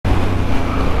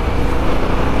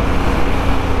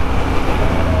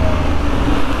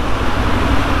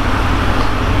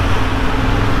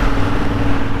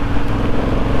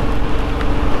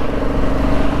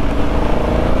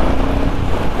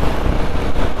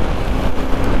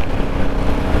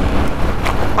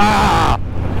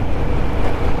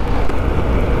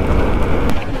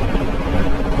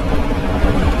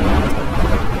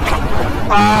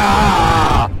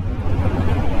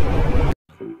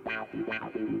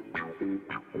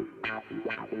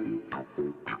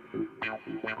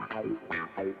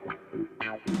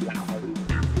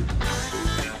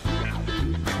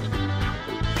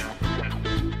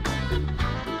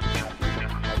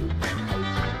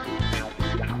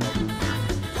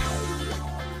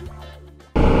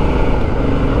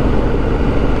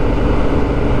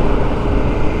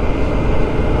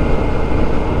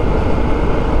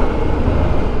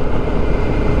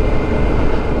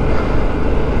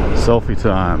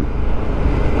time.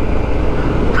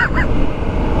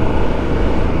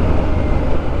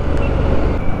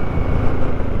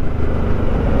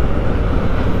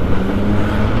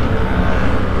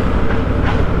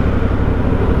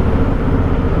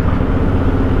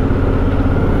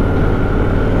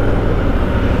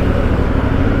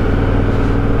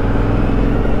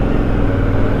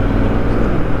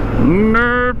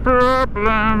 No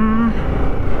problem.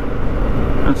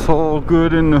 It's all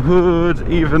good in the hood,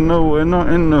 even though we're not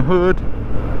in the hood.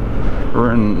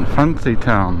 We're in fancy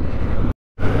town.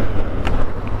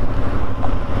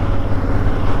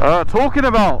 Talking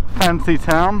about fancy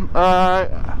town,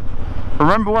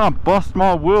 remember when I bust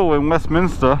my wheel in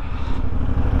Westminster?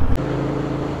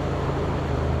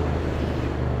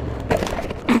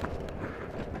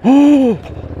 Oh!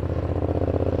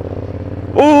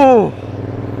 Oh!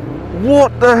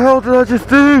 What the hell did I just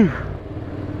do?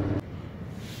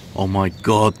 Oh my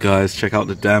god, guys, check out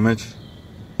the damage.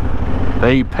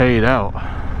 They paid out.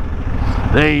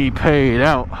 They paid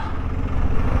out.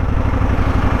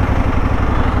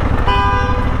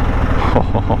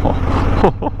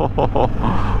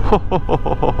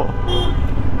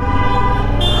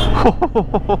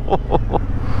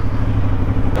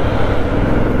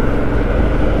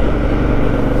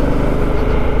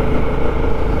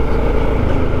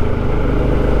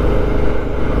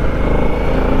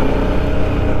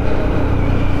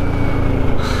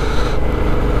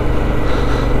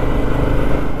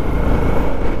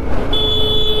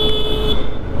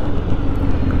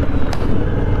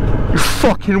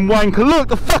 Fucking wanker, look,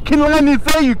 the fucking line is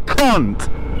there, you cunt!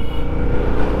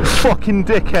 You fucking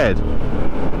dickhead.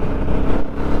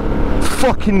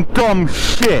 Fucking dumb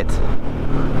shit.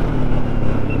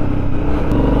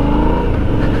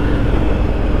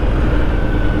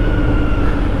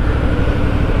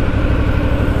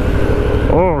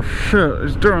 Oh shit,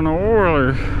 he's doing a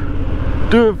whirly.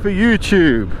 Do it for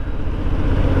YouTube.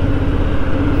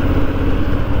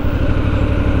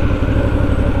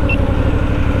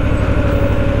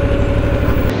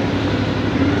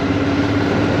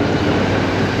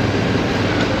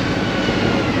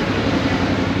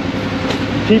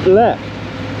 Keep left,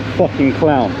 fucking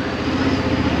clown.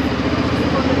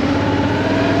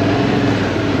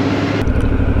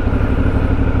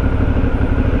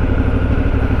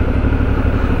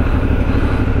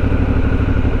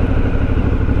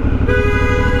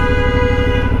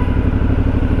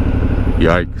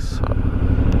 Yikes.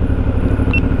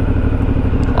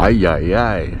 Ay, ay,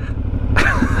 ay.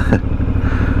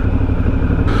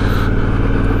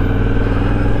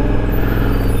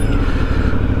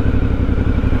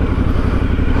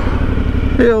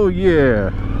 Hell yeah.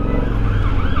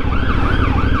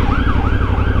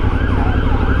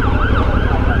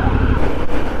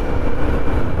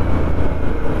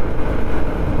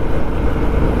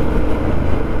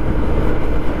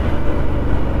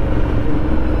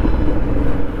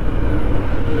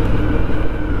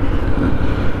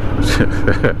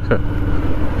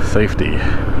 Safety.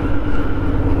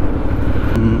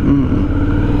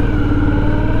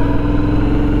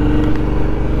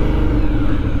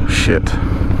 Shit.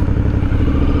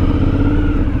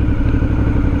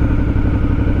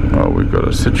 Oh, we've got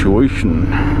a situation.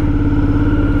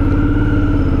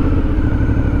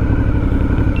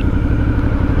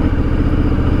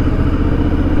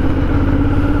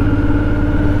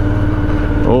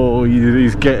 Oh,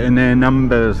 he's getting their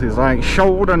numbers. He's like,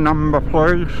 show the number,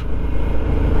 please.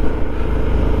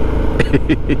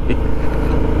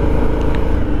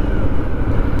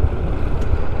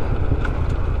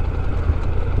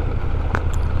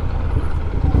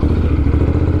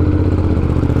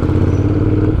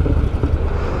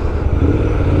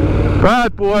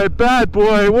 Bad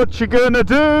boy, what you gonna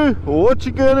do? What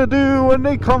you gonna do when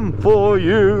they come for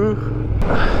you?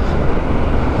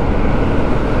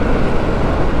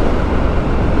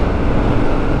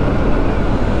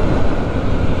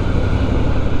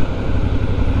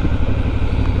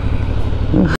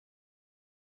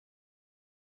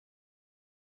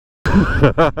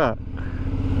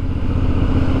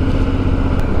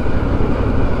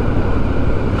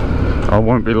 I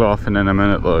won't be laughing in a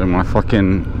minute though. My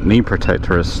fucking knee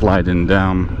protector is sliding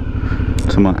down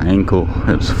to my ankle.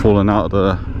 It's fallen out of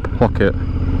the pocket.